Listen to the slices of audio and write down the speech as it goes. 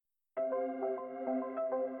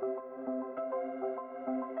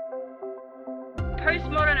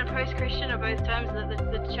postmodern and post-Christian are both terms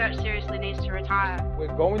that the church seriously needs to retire.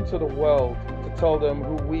 We're going to the world to tell them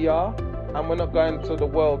who we are, and we're not going to the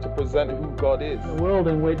world to present who God is. A world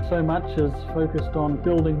in which so much is focused on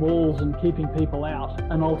building walls and keeping people out.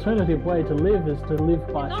 An alternative way to live is to live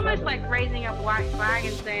by It's almost like raising a white flag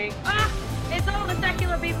and saying, it's all the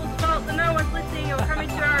secular people's fault that no one's listening or coming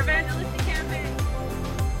to our evangelistic campaign.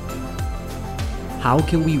 How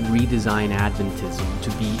can we redesign Adventism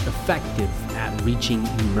to be effective at reaching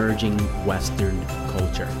emerging Western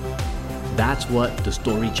culture? That's what the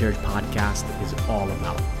Story Church podcast is all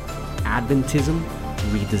about. Adventism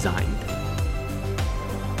redesigned.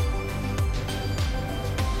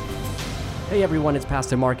 Hey everyone, it's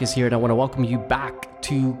Pastor Marcus here, and I want to welcome you back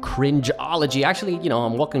to Cringe-ology. Actually,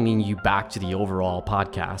 I'm welcoming you back to the overall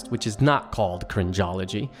podcast, which is not called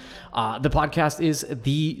Cringe-ology. The podcast is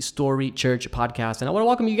the Story Church podcast, and I want to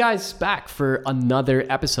welcome you guys back for another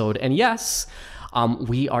episode. And yes,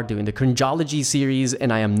 we are doing the Cringe-ology series,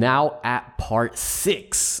 and I am now at part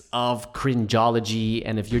 6 of Cringe-ology.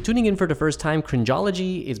 And if you're tuning in for the first time,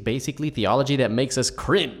 Cringe-ology is basically theology that makes us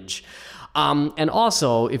cringe. And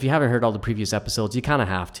also, if you haven't heard all the previous episodes, you kind of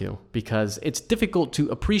have to, because it's difficult to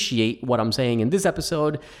appreciate what I'm saying in this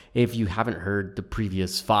episode if you haven't heard the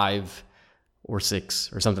previous 5 or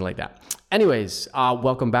 6 or something like that. Anyways,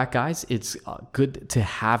 welcome back, guys. It's good to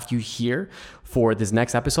have you here for this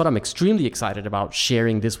next episode. I'm extremely excited about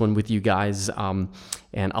sharing this one with you guys, and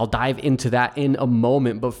I'll dive into that in a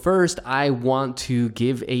moment. But first, I want to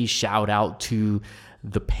give a shout out to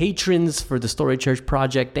the patrons for the Story Church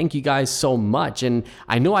Project. Thank you guys so much. And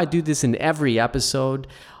I know I do this in every episode,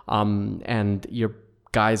 and your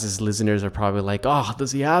guys as listeners are probably like, oh,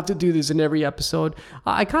 does he have to do this in every episode?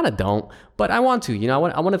 I kind of don't, but I want to. I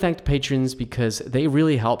want to thank the patrons because they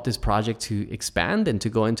really help this project to expand and to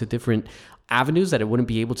go into different avenues that it wouldn't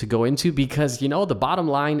be able to go into, because, the bottom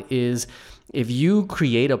line is, if you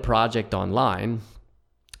create a project online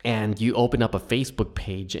and you open up a Facebook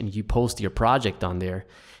page and you post your project on there,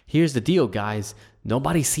 here's the deal, guys.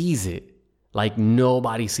 Nobody sees it.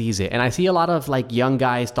 Nobody sees it. And I see a lot of young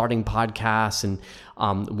guys starting podcasts and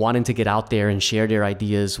wanting to get out there and share their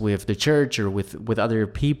ideas with the church or with other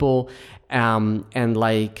people. And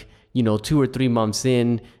 2 or 3 months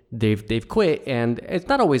in, they've quit, and it's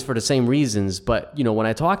not always for the same reasons. But when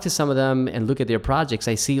I talk to some of them and look at their projects,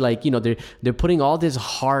 I see they're putting all this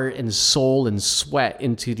heart and soul and sweat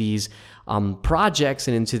into these projects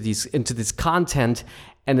and into this content,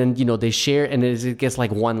 and then they share, and it gets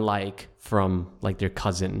one like from their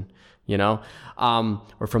cousin,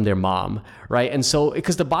 or from their mom, right? And so,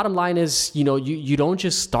 because the bottom line is, you don't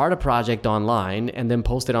just start a project online and then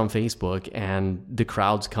post it on Facebook and the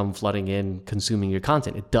crowds come flooding in, consuming your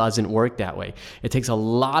content. It doesn't work that way. It takes a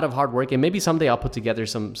lot of hard work, and maybe someday I'll put together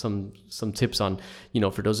some tips on,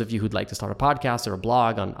 for those of you who'd like to start a podcast or a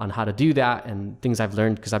blog on how to do that, and things I've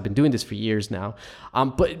learned because I've been doing this for years now.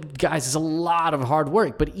 But guys, it's a lot of hard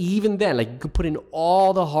work. But even then, you could put in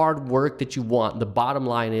all the hard work that you want. The bottom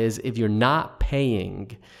line is, if you're not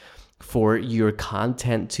paying for your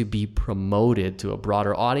content to be promoted to a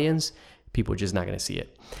broader audience, people are just not going to see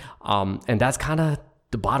it. And that's kind of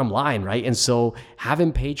the bottom line, right? And so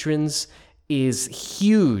having patrons is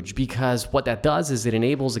huge, because what that does is it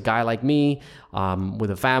enables a guy like me with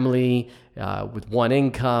a family, with one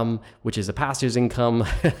income, which is a pastor's income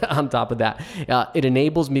on top of that. It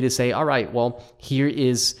enables me to say, all right, well, here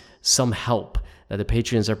is some help that the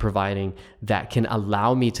patrons are providing that can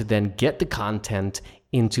allow me to then get the content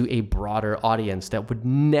into a broader audience that would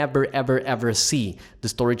never, ever, ever see the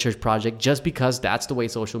Story Church Project, just because that's the way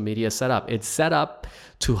social media is set up. It's set up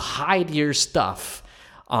to hide your stuff,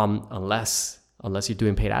 unless you're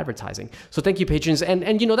doing paid advertising. So thank you, patrons. And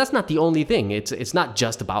that's not the only thing. It's not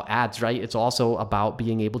just about ads, right? It's also about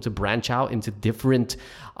being able to branch out into different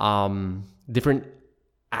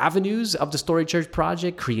avenues of the Story Church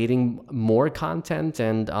Project, creating more content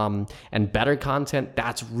and better content.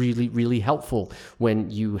 That's really, really helpful when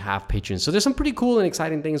you have patrons. So there's some pretty cool and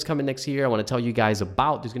exciting things coming next year I want to tell you guys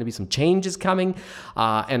about. There's going to be some changes coming,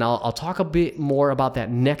 and I'll talk a bit more about that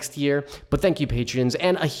next year. But thank you, patrons,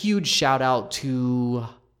 and a huge shout out to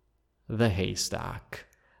The Haystack.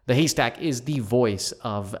 The Haystack is the voice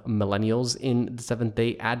of millennials in the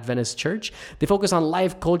Seventh-day Adventist Church. They focus on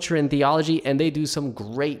life, culture, and theology, and they do some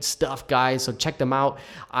great stuff, guys. So check them out.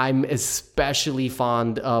 I'm especially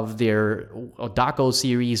fond of their doco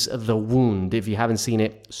series, The Wound. If you haven't seen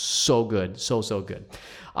it, so good, so good.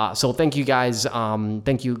 So thank you guys.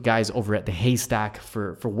 Thank you guys over at the Haystack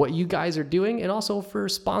for what you guys are doing, and also for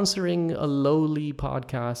sponsoring a lowly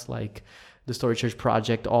podcast like the Story Church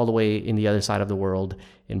Project all the way in the other side of the world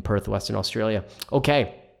in Perth, Western Australia.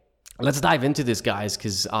 Okay. Let's dive into this, guys,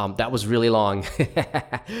 because that was really long.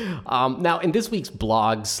 Now, in this week's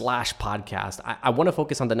blog/podcast, I want to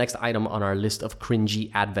focus on the next item on our list of cringy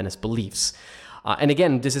Adventist beliefs. And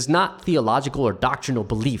again, this is not theological or doctrinal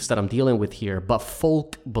beliefs that I'm dealing with here, but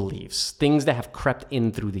folk beliefs, things that have crept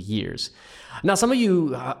in through the years. Now, some of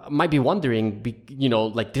you might be wondering,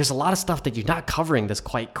 like there's a lot of stuff that you're not covering that's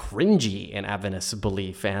quite cringy in Adventist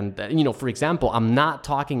belief. And, for example, I'm not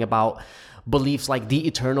talking about beliefs like the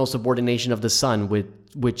eternal subordination of the Son,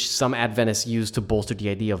 which some Adventists use to bolster the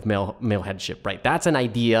idea of male headship, right? That's an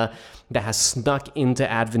idea that has snuck into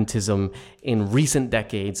Adventism in recent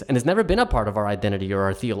decades and has never been a part of our identity or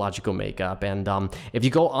our theological makeup. And if you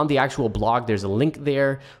go on the actual blog, there's a link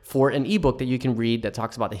there for an ebook that you can read that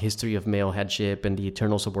talks about the history of male headship and the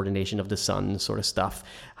eternal subordination of the Son sort of stuff,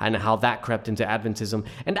 and how that crept into Adventism.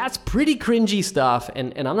 And that's pretty cringy stuff,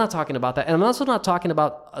 and I'm not talking about that. And I'm also not talking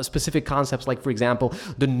about specific concepts like, for example,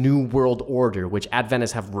 the New World Order, which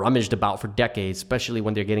Adventists have rummaged about for decades, especially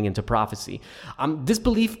when they're getting into prophecy. This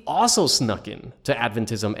belief also snuck in to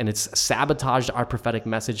Adventism, and it's sabotaged our prophetic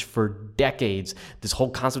message for decades. This whole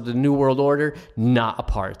concept of the New World Order, not a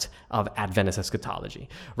part of Adventist eschatology,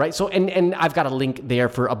 right? So, and I've got a link there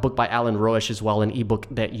for a book by Alan Roesch as well, an ebook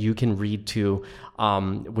that you can read too,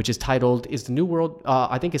 which is titled, The New World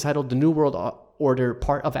Order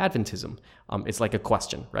part of Adventism? It's like a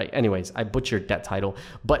question, right? Anyways, I butchered that title,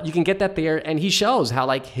 but you can get that there, and he shows how,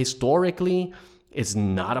 like, historically, it's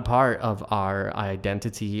not a part of our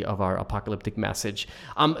identity, of our apocalyptic message.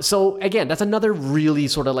 So again, that's another really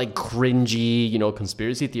sort of like cringy,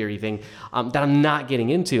 conspiracy theory thing that I'm not getting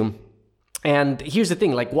into. And here's the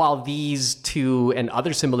thing, like, while these two and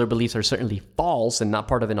other similar beliefs are certainly false and not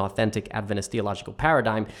part of an authentic Adventist theological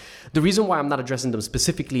paradigm, the reason why I'm not addressing them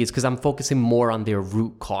specifically is because I'm focusing more on their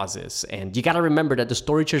root causes. And you got to remember that the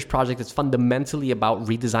Story Church Project is fundamentally about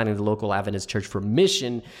redesigning the local Adventist church for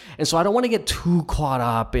mission. And so I don't want to get too caught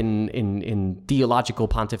up in theological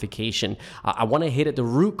pontification. I want to hit at the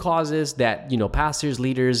root causes that, pastors,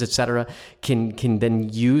 leaders, etc., can then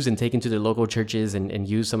use and take into their local churches and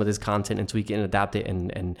use some of this content and tweak it and adapt it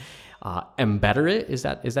and embetter it. Is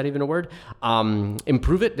that even a word?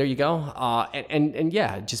 Improve it. There you go. And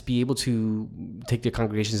yeah, just be able to take the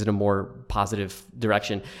congregations in a more positive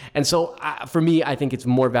direction. And so for me, I think it's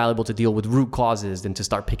more valuable to deal with root causes than to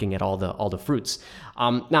start picking at all the fruits.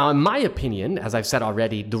 Now, in my opinion, as I've said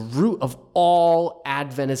already, the root of all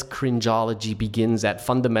Adventist cringeology begins at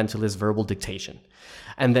fundamentalist verbal dictation.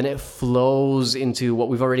 And then it flows into what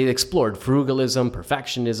we've already explored: frugalism,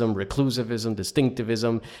 perfectionism, reclusivism,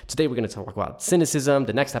 distinctivism. Today we're going to talk about cynicism.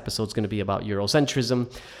 The next episode is going to be about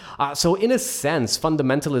Eurocentrism. So in a sense,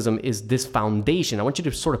 fundamentalism is this foundation. I want you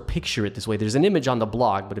to sort of picture it this way. There's an image on the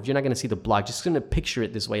blog, but if you're not going to see the blog, just going to picture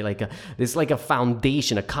it this way, like a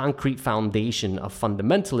foundation, a concrete foundation of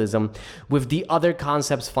fundamentalism with the other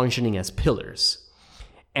concepts functioning as pillars.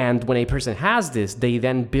 And when a person has this, they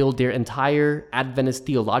then build their entire Adventist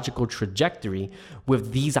theological trajectory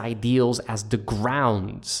with these ideals as the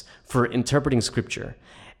grounds for interpreting Scripture.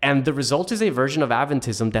 And the result is a version of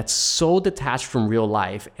Adventism that's so detached from real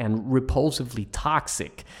life and repulsively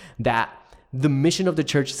toxic that the mission of the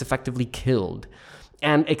church is effectively killed.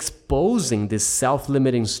 And exposing this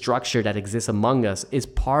self-limiting structure that exists among us is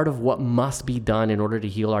part of what must be done in order to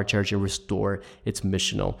heal our church and restore its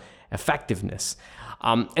missional effectiveness.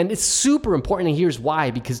 And it's super important, and here's why: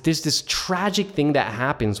 because there's this tragic thing that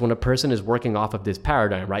happens when a person is working off of this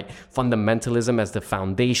paradigm, right? Fundamentalism as the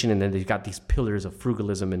foundation, and then they've got these pillars of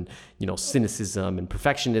frugalism and, cynicism and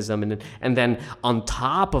perfectionism, and then on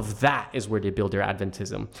top of that is where they build their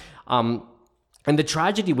Adventism. And the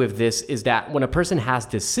tragedy with this is that when a person has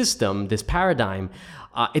this system, this paradigm,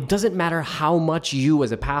 it doesn't matter how much you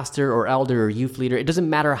as a pastor or elder or youth leader, it doesn't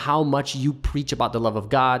matter how much you preach about the love of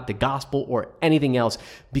God, the gospel, or anything else,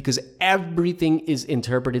 because everything is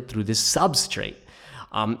interpreted through this substrate.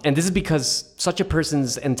 And this is because such a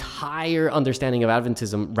person's entire understanding of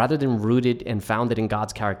Adventism, rather than rooted and founded in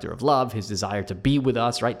God's character of love, his desire to be with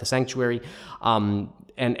us, right, the sanctuary,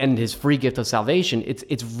 and his free gift of salvation,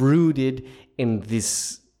 it's rooted in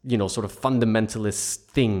this, sort of fundamentalist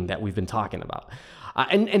thing that we've been talking about.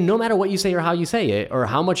 And no matter what you say or how you say it, or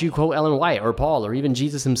how much you quote Ellen White or Paul or even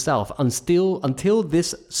Jesus himself, until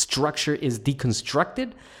this structure is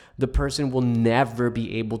deconstructed, the person will never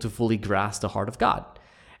be able to fully grasp the heart of God.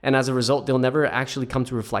 And as a result, they'll never actually come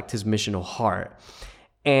to reflect his missional heart.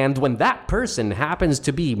 And when that person happens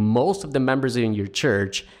to be most of the members in your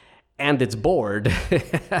church and it's bored,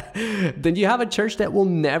 then you have a church that will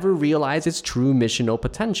never realize its true missional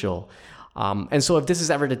potential. And so if this is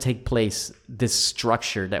ever to take place, this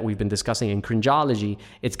structure that we've been discussing in Cringe-ology,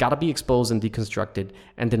 it's got to be exposed and deconstructed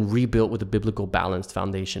and then rebuilt with a biblical balanced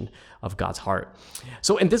foundation of God's heart.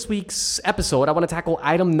 So in this week's episode, I want to tackle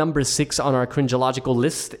item number 6 on our cringeological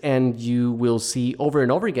list, and you will see over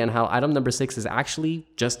and over again how item number 6 is actually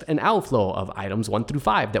just an outflow of items 1 through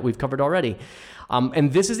 5 that we've covered already.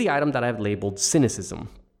 And this is the item that I've labeled cynicism.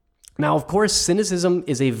 Now, of course, cynicism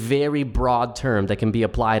is a very broad term that can be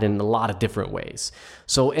applied in a lot of different ways.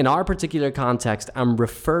 So in our particular context, I'm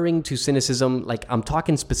referring to cynicism like I'm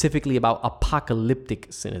talking specifically about apocalyptic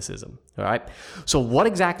cynicism, all right? So what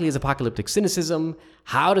exactly is apocalyptic cynicism?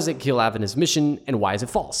 How does it kill Adventist mission? And why is it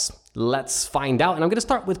false? Let's find out. And I'm going to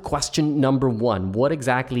start with question number 1. What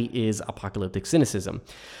exactly is apocalyptic cynicism?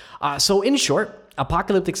 So in short,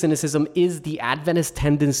 apocalyptic cynicism is the Adventist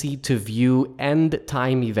tendency to view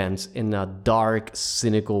end-time events in a dark,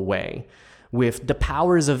 cynical way, with the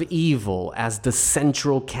powers of evil as the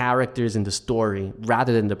central characters in the story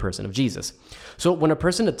rather than the person of Jesus. So when a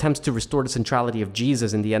person attempts to restore the centrality of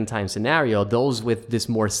Jesus in the end-time scenario, those with this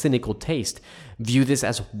more cynical taste view this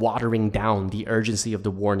as watering down the urgency of the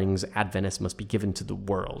warnings Adventists must be given to the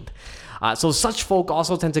world. So such folk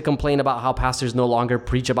also tend to complain about how pastors no longer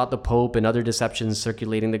preach about the Pope and other deceptions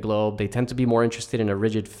circulating the globe. They tend to be more interested in a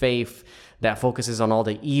rigid faith that focuses on all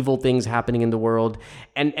the evil things happening in the world.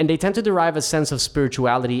 And they tend to derive a sense of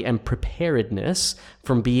spirituality and preparedness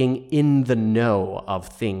from being in the know of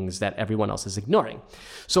things that everyone else is ignoring.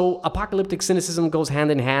 So apocalyptic cynicism goes hand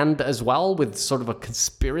in hand as well with sort of a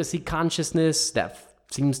conspiracy consciousness that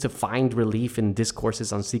seems to find relief in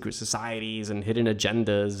discourses on secret societies and hidden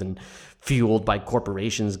agendas and fueled by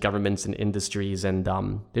corporations, governments, and industries. And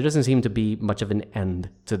there doesn't seem to be much of an end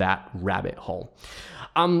to that rabbit hole.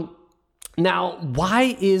 Now,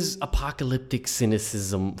 why is apocalyptic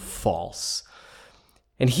cynicism false?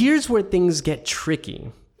 And here's where things get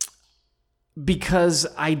tricky. Because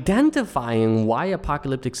identifying why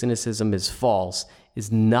apocalyptic cynicism is false is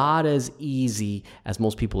not as easy as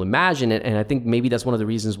most people imagine it, and I think maybe that's one of the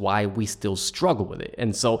reasons why we still struggle with it.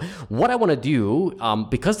 And so what I want to do,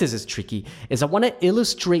 because this is tricky, is I want to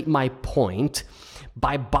illustrate my point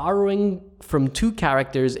by borrowing from 2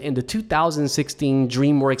 characters in the 2016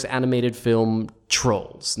 DreamWorks animated film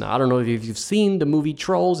Trolls. Now, I don't know if you've seen the movie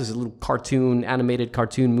Trolls. It's a little animated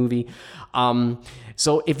cartoon movie.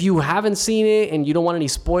 So if you haven't seen it and you don't want any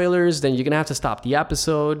spoilers, then you're going to have to stop the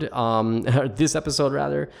episode, or this episode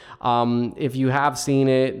rather. If you have seen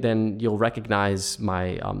it, then you'll recognize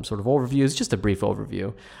my sort of overview. It's just a brief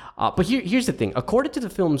overview. But here's the thing. According to the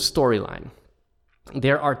film's storyline,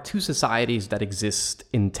 there are 2 societies that exist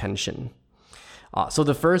in tension. So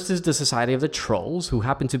the first is the Society of the Trolls, who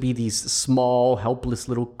happen to be these small, helpless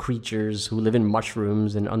little creatures who live in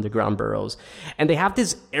mushrooms and underground burrows. And they have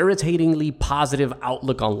this irritatingly positive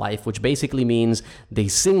outlook on life, which basically means they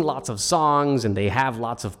sing lots of songs and they have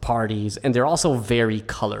lots of parties. And they're also very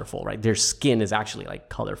colorful, right? Their skin is actually like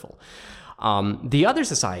colorful. The other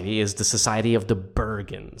society is the Society of the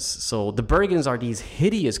Bergens. So the Bergens are these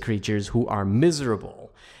hideous creatures who are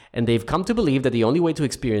miserable. And they've come to believe that the only way to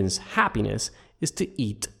experience happiness is to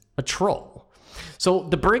eat a troll. So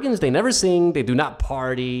the Bergens, they never sing, they do not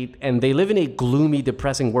party, and they live in a gloomy,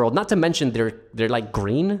 depressing world. Not to mention they're like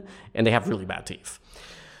green and they have really bad teeth.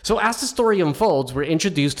 So as the story unfolds, we're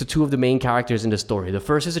introduced to 2 of the main characters in the story. The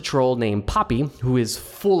first is a troll named Poppy, who is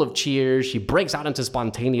full of cheers. She breaks out into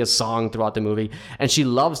spontaneous song throughout the movie, and she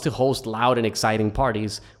loves to host loud and exciting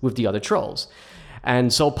parties with the other trolls.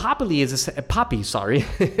 And so Poppy is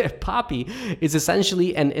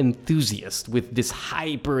essentially an enthusiast with this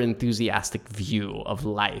hyper-enthusiastic view of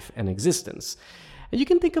life and existence. And you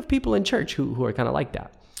can think of people in church who are kind of like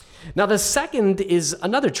that. Now, the second is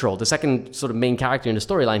another troll, the second sort of main character in the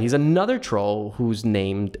storyline. He's another troll who's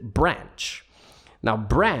named Branch. Now,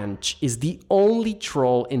 Branch is the only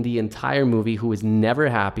troll in the entire movie who is never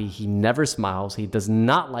happy. He never smiles. He does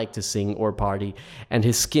not like to sing or party, and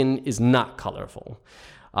his skin is not colorful.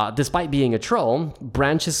 Despite being a troll,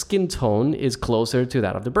 Branch's skin tone is closer to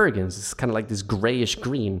that of the Bergens. It's kind of like this grayish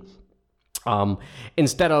green.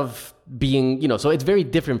 Instead of being, so it's very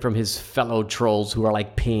different from his fellow trolls who are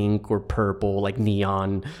like pink or purple, like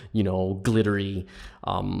neon, glittery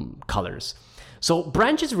colors. So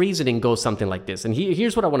Branch's reasoning goes something like this, and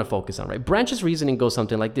here's what I want to focus on, right? Branch's reasoning goes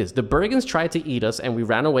something like this. The Bergens tried to eat us, and we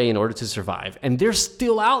ran away in order to survive, and they're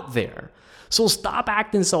still out there. So stop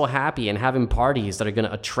acting so happy and having parties that are going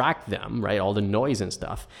to attract them, right? All the noise and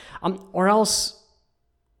stuff. Or else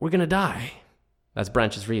we're going to die. That's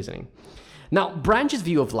Branch's reasoning. Now, Branch's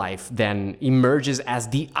view of life then emerges as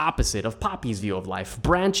the opposite of Poppy's view of life.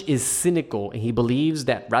 Branch is cynical, and he believes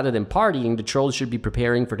that rather than partying, the trolls should be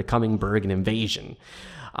preparing for the coming Bergen invasion.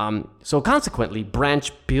 So consequently,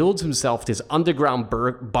 Branch builds himself this underground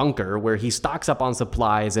bunker where he stocks up on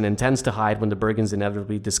supplies and intends to hide when the Bergens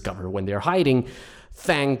inevitably discover when they're hiding,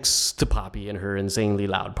 thanks to Poppy and her insanely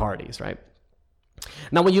loud parties, right?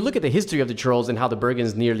 Now, when you look at the history of the trolls and how the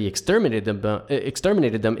Bergens nearly exterminated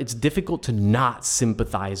them, it's difficult to not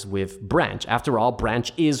sympathize with Branch. After all,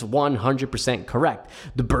 Branch is 100% correct.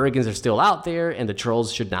 The Bergens are still out there, and the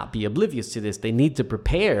trolls should not be oblivious to this. They need to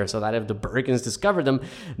prepare so that if the Bergens discover them,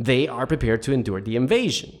 they are prepared to endure the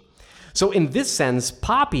invasion. So in this sense,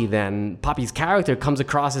 Poppy's character comes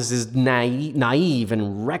across as this naive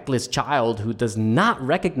and reckless child who does not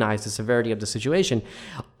recognize the severity of the situation.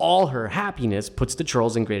 All her happiness puts the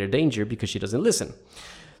trolls in greater danger because she doesn't listen.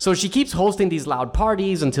 So she keeps hosting these loud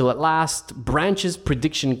parties until at last Branch's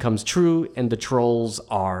prediction comes true and the trolls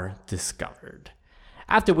are discovered.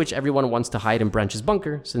 After which everyone wants to hide in Branch's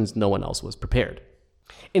bunker since no one else was prepared.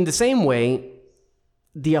 In the same way,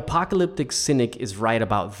 the apocalyptic cynic is right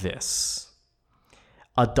about this.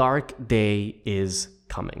 A dark day is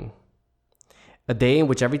coming. A day in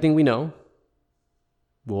which everything we know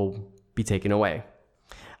will be taken away.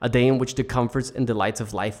 A day in which the comforts and delights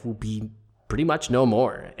of life will be pretty much no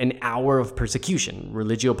more. An hour of persecution,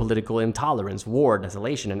 religio-political intolerance, war,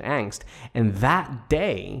 desolation, and angst. And that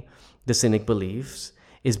day, the cynic believes,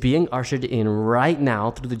 is being ushered in right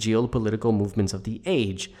now through the geopolitical movements of the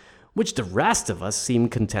age, which the rest of us seem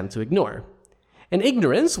content to ignore. An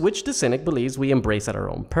ignorance which the cynic believes we embrace at our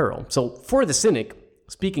own peril. So for the cynic,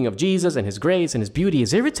 speaking of Jesus and his grace and his beauty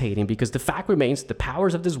is irritating because the fact remains the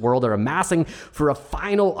powers of this world are amassing for a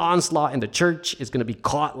final onslaught and the church is going to be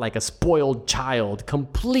caught like a spoiled child,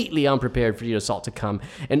 completely unprepared for the assault to come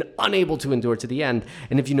and unable to endure to the end.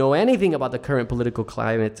 And if you know anything about the current political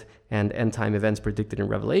climate and end-time events predicted in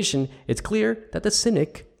Revelation, it's clear that the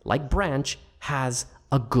cynic, like Branch, has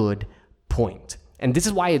a good point. And this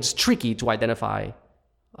is why it's tricky to identify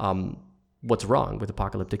what's wrong with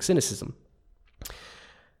apocalyptic cynicism.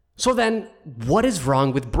 So then, what is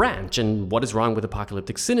wrong with Branch and what is wrong with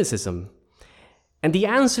apocalyptic cynicism? And the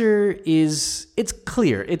answer is, it's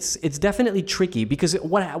clear. It's definitely tricky because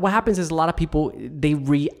what happens is a lot of people, they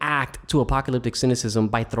react to apocalyptic cynicism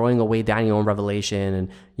by throwing away Daniel and Revelation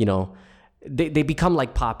and, they become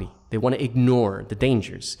like Poppy. They want to ignore the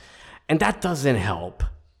dangers. And that doesn't help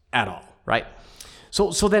at all, right?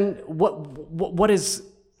 So then what is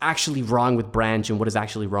actually wrong with Branch and what is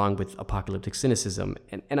actually wrong with apocalyptic cynicism?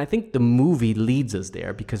 And I think the movie leads us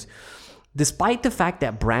there because despite the fact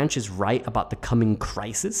that Branch is right about the coming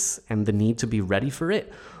crisis and the need to be ready for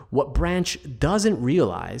it, what Branch doesn't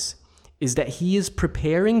realize is that he is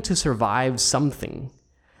preparing to survive something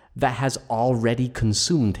that has already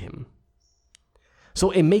consumed him. So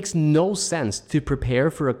it makes no sense to prepare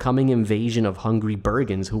for a coming invasion of hungry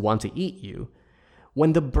Bergens who want to eat you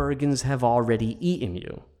when the Bergens have already eaten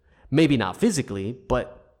you. Maybe not physically,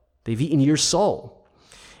 but they've eaten your soul.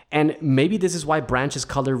 And maybe this is why Branch's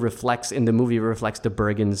color reflects the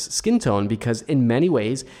Bergens' skin tone, because in many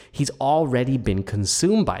ways, he's already been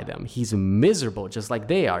consumed by them. He's miserable, just like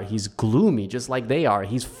they are. He's gloomy, just like they are.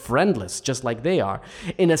 He's friendless, just like they are.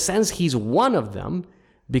 In a sense, he's one of them,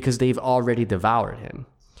 because they've already devoured him.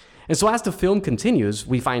 And so as the film continues,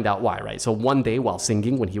 we find out why, right? So one day while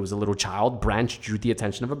singing when he was a little child, Branch drew the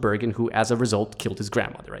attention of a Bergen who, as a result, killed his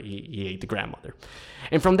grandmother, right? He ate the grandmother.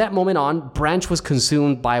 And from that moment on, Branch was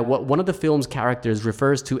consumed by what one of the film's characters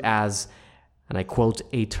refers to as, and I quote,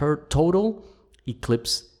 a total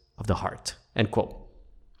eclipse of the heart, end quote.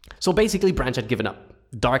 So basically, Branch had given up.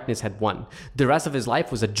 Darkness had won. The rest of his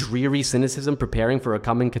life was a dreary cynicism preparing for a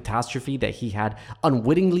coming catastrophe that he had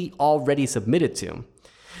unwittingly already submitted to.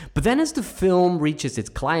 But then as the film reaches its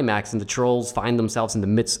climax and the trolls find themselves in the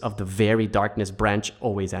midst of the very darkness Branch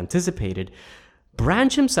always anticipated,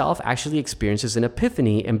 Branch himself actually experiences an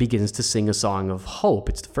epiphany and begins to sing a song of hope.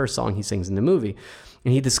 It's the first song he sings in the movie.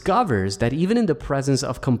 And he discovers that even in the presence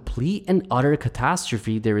of complete and utter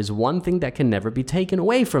catastrophe, there is one thing that can never be taken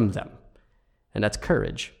away from them. And that's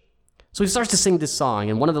courage. So he starts to sing this song,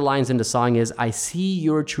 and one of the lines in the song is, "I see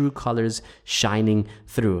your true colors shining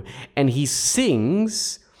through." And he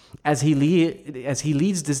sings as he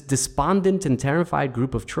leads this despondent and terrified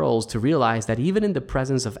group of trolls to realize that even in the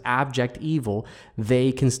presence of abject evil,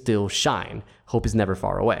 they can still shine. Hope is never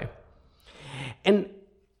far away. And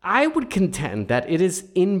I would contend that it is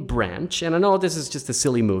in Branch, and I know this is just a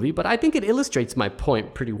silly movie, but I think it illustrates my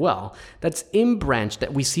point pretty well. That's in Branch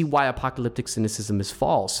that we see why apocalyptic cynicism is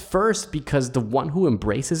false. First, because the one who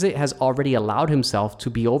embraces it has already allowed himself to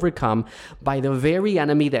be overcome by the very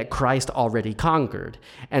enemy that Christ already conquered.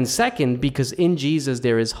 And second, because in Jesus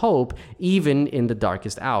there is hope, even in the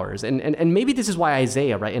darkest hours. And maybe this is why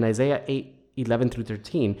Isaiah, right, in Isaiah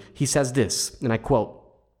 8:11-13, he says this, and I quote,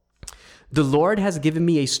 "The Lord has given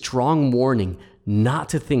me a strong warning not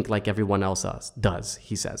to think like everyone else does,"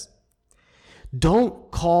 he says. "Don't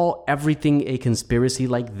call everything a conspiracy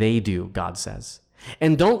like they do," God says.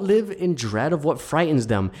 "And don't live in dread of what frightens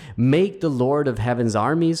them. Make the Lord of heaven's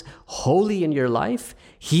armies holy in your life.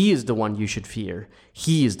 He is the one you should fear.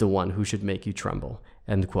 He is the one who should make you tremble."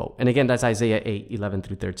 End quote. And again, that's Isaiah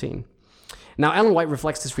 8:11-13. Now, Ellen White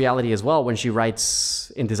reflects this reality as well when she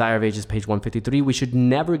writes in Desire of Ages, page 153, "We should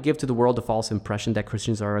never give to the world a false impression that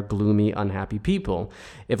Christians are a gloomy, unhappy people.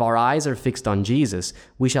 If our eyes are fixed on Jesus,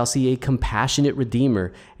 we shall see a compassionate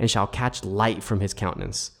Redeemer and shall catch light from his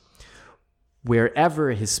countenance.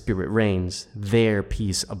 Wherever his spirit reigns, there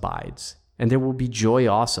peace abides. And there will be joy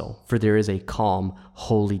also, for there is a calm,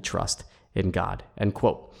 holy trust in God." End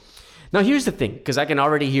quote. Now, here's the thing, because I can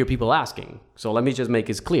already hear people asking. So let me just make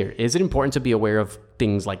this clear. Is it important to be aware of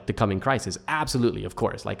things like the coming crisis? Absolutely, of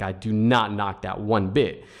course. Like, I do not knock that one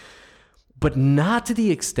bit. But not to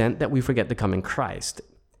the extent that we forget the coming Christ.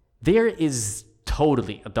 There is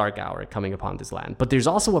totally a dark hour coming upon this land, but there's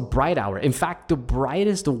also a bright hour. In fact, the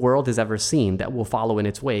brightest the world has ever seen that will follow in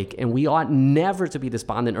its wake. And we ought never to be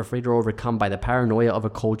despondent or afraid or overcome by the paranoia of a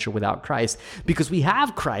culture without Christ, because we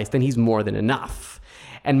have Christ and he's more than enough.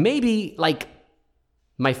 And maybe, like,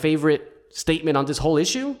 my favorite statement on this whole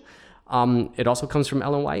issue, it also comes from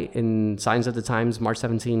Ellen White in Signs of the Times, March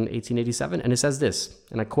 17, 1887. And it says this,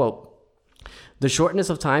 and I quote, "The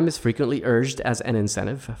shortness of time is frequently urged as an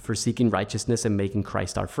incentive for seeking righteousness and making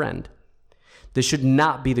Christ our friend. This should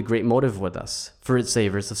not be the great motive with us, for it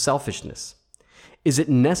savors of selfishness. Is it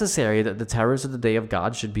necessary that the terrors of the day of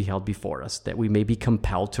God should be held before us, that we may be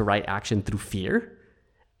compelled to right action through fear?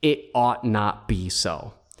 It ought not be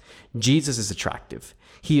so. Jesus is attractive.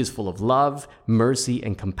 He is full of love, mercy,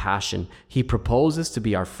 and compassion. He proposes to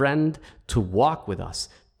be our friend, to walk with us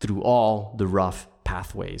through all the rough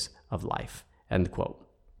pathways of life." End quote.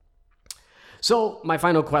 So my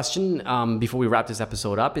final question before we wrap this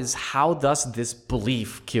episode up is, how does this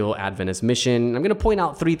belief kill Adventist mission? I'm going to point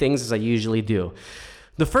out three things as I usually do.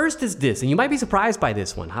 The first is this, and you might be surprised by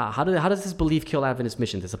this one. How does this belief kill Adventist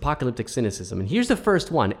mission, this apocalyptic cynicism? And here's the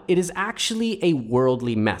first one. It is actually a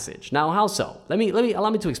worldly message. Now, how so? Allow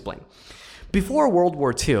me to explain. Before World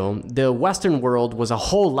War II, the Western world was a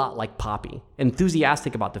whole lot like Poppy,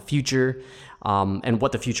 enthusiastic about the future and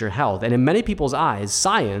what the future held. And in many people's eyes,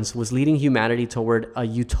 science was leading humanity toward a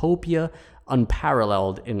utopia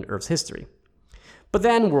unparalleled in Earth's history. But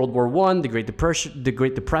then World War I, the Great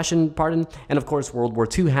Depression, and of course World War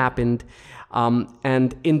II happened.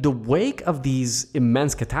 And in the wake of these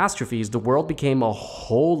immense catastrophes, the world became a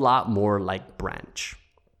whole lot more like Branch.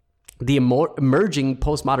 The emerging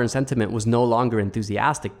postmodern sentiment was no longer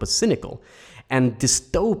enthusiastic, but cynical, and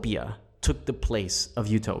dystopia took the place of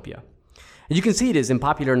utopia. And you can see this in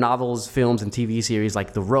popular novels, films, and TV series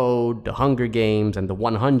like The Road, The Hunger Games, and The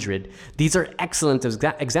 100. These are excellent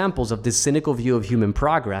examples of this cynical view of human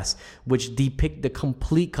progress, which depict the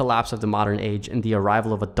complete collapse of the modern age and the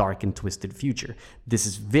arrival of a dark and twisted future. This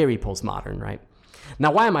is very postmodern, right?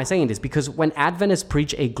 Now, why am I saying this? Because when Adventists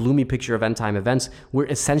preach a gloomy picture of end-time events, we're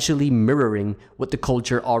essentially mirroring what the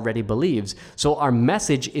culture already believes. So our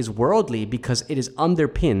message is worldly because it is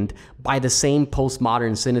underpinned by the same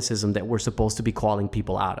postmodern cynicism that we're supposed to be calling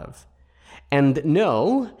people out of. And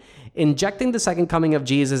no, injecting the second coming of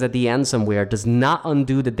Jesus at the end somewhere does not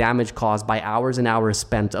undo the damage caused by hours and hours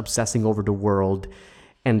spent obsessing over the world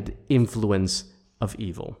and influence of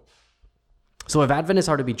evil. So if Adventists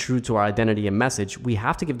are to be true to our identity and message, we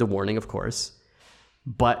have to give the warning, of course,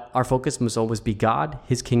 but our focus must always be God,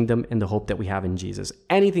 his kingdom, and the hope that we have in Jesus.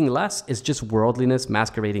 Anything less is just worldliness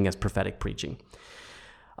masquerading as prophetic preaching.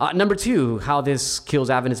 Number two, how this kills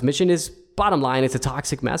Adventist mission is, bottom line, it's a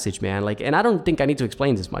toxic message, man. And I don't think I need to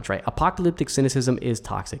explain this much, right? Apocalyptic cynicism is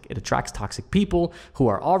toxic. It attracts toxic people who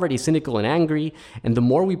are already cynical and angry. And the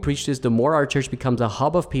more we preach this, the more our church becomes a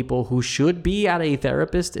hub of people who should be at a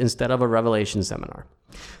therapist instead of a revelation seminar.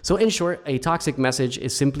 So in short, a toxic message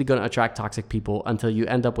is simply going to attract toxic people until you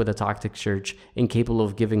end up with a toxic church incapable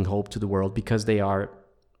of giving hope to the world because they are,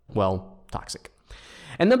 well, toxic.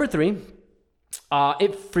 And number three,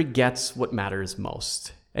 it forgets what matters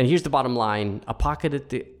most. And here's the bottom line.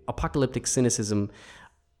 Apocalyptic cynicism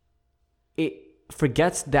it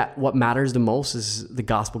forgets that what matters the most is the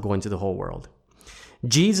gospel going to the whole world.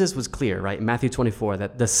 Jesus was clear, right, in Matthew 24,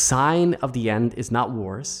 that the sign of the end is not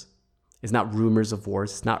wars, it's not rumors of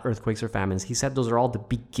wars, it's not earthquakes or famines. He said those are all the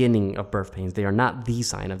beginning of birth pains. They are not the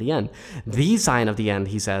sign of the end. The sign of the end,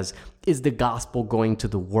 he says, is the gospel going to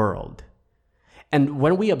the world. And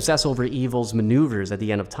when we obsess over evil's maneuvers at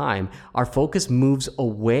the end of time, our focus moves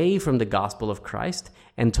away from the gospel of Christ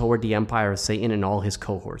and toward the empire of Satan and all his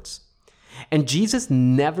cohorts. And Jesus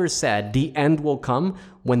never said the end will come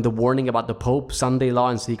when the warning about the Pope, Sunday law,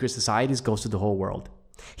 and secret societies goes to the whole world.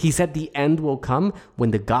 He said the end will come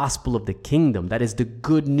when the gospel of the kingdom, that is the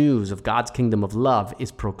good news of God's kingdom of love,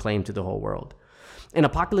 is proclaimed to the whole world. And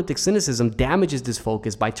apocalyptic cynicism damages this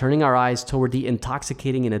focus by turning our eyes toward the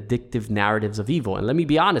intoxicating and addictive narratives of evil. And let me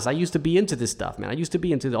be honest, I used to be into this stuff, man. I used to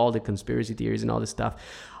be into all the conspiracy theories and all this stuff.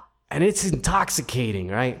 And it's intoxicating,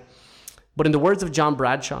 right? But in the words of John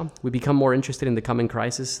Bradshaw, we become more interested in the coming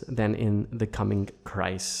crisis than in the coming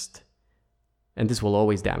Christ. And this will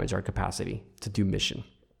always damage our capacity to do mission.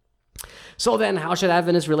 So then, how should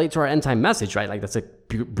Adventists relate to our end time message, right? Like, that's a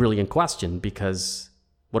brilliant question, because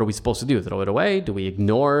what are we supposed to do? Throw it away? Do we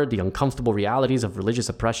ignore the uncomfortable realities of religious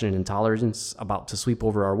oppression and intolerance about to sweep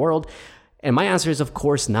over our world? And my answer is, of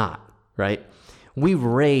course not, right? We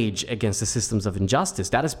rage against the systems of injustice.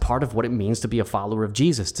 That is part of what it means to be a follower of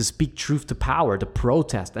Jesus, to speak truth to power, to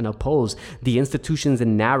protest and oppose the institutions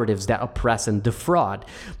and narratives that oppress and defraud.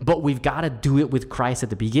 But we've got to do it with Christ at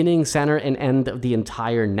the beginning, center, and end of the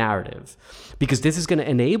entire narrative, because this is going to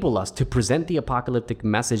enable us to present the apocalyptic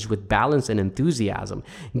message with balance and enthusiasm,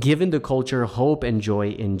 giving the culture hope and joy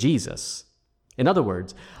in Jesus. In other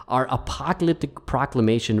words, our apocalyptic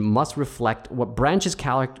proclamation must reflect what Branch's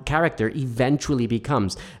character eventually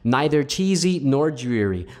becomes, neither cheesy nor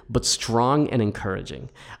dreary, but strong and encouraging.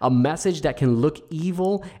 A message that can look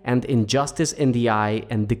evil and injustice in the eye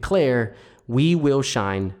and declare, we will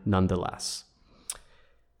shine nonetheless.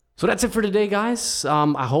 So that's it for today, guys.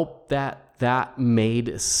 I hope that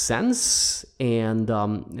made sense, and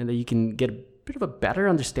that you can get a bit of a better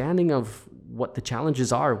understanding of what the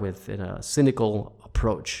challenges are with a cynical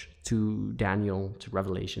approach to Daniel, to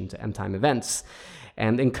Revelation, to end time events,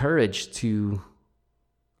 and encouraged to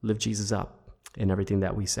live Jesus up in everything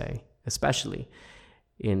that we say, especially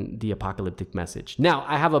in the apocalyptic message. Now,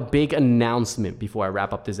 I have a big announcement before I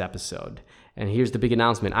wrap up this episode. And here's the big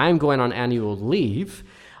announcement. I am going on annual leave,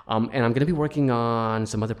 and I'm going to be working on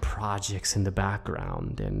some other projects in the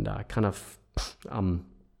background, and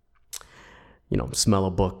smell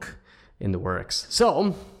a book in the works.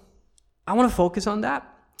 So I want to focus on that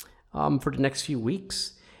for the next few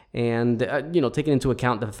weeks, and taking into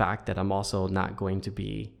account the fact that I'm also not going to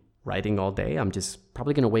be writing all day. I'm just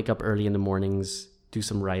probably going to wake up early in the mornings, do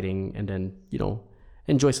some writing, and then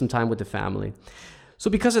enjoy some time with the family.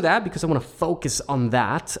 So because of that, because I want to focus on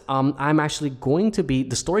that, I'm actually going to be,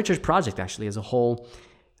 the Story Church project actually as a whole,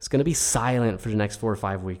 it's going to be silent for the next 4 or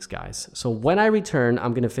 5 weeks, guys. So when I return,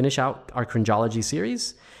 I'm going to finish out our Cringe-ology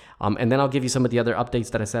series. And then I'll give you some of the other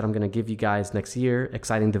updates that I said I'm going to give you guys next year,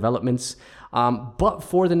 exciting developments. But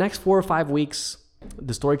for the next 4 or 5 weeks,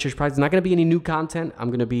 the Story Church Project is not going to be any new content. I'm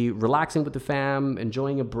going to be relaxing with the fam,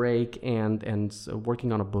 enjoying a break, and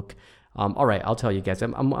working on a book. All right, I'll tell you guys. I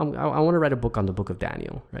want to write a book on the book of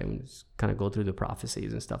Daniel, right? And just kind of go through the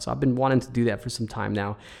prophecies and stuff. So I've been wanting to do that for some time now.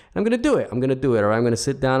 And I'm going to do it. Or I'm going to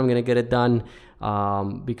sit down. I'm going to get it done.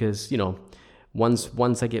 Because,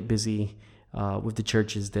 once I get busy with the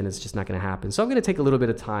churches, then it's just not going to happen. So I'm going to take a little bit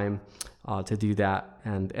of time to do that,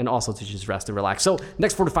 and also to just rest and relax. So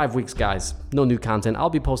next 4 to 5 weeks, guys, no new content. I'll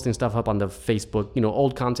be posting stuff up on the Facebook,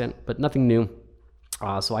 old content, but nothing new.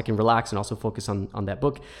 So I can relax and also focus on that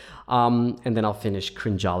book. And then I'll finish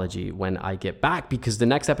Cringe-ology when I get back, because the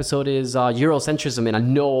next episode is Eurocentrism. And I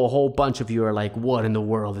know a whole bunch of you are like, what in the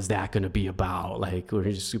world is that going to be about? Like, we're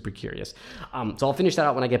just super curious. So I'll finish that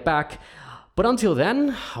out when I get back. But until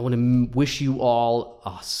then, I want to wish you all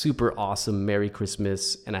a super awesome Merry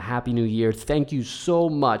Christmas and a Happy New Year. Thank you so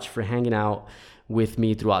much for hanging out with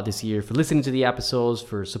me throughout this year, for listening to the episodes,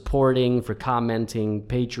 for supporting, for commenting,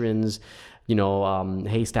 patrons,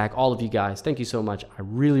 Haystack, all of you guys. Thank you so much. I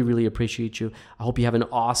really, really appreciate you. I hope you have an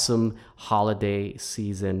awesome holiday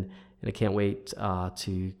season, and I can't wait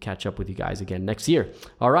to catch up with you guys again next year.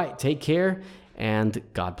 All right, take care, and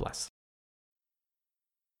God bless.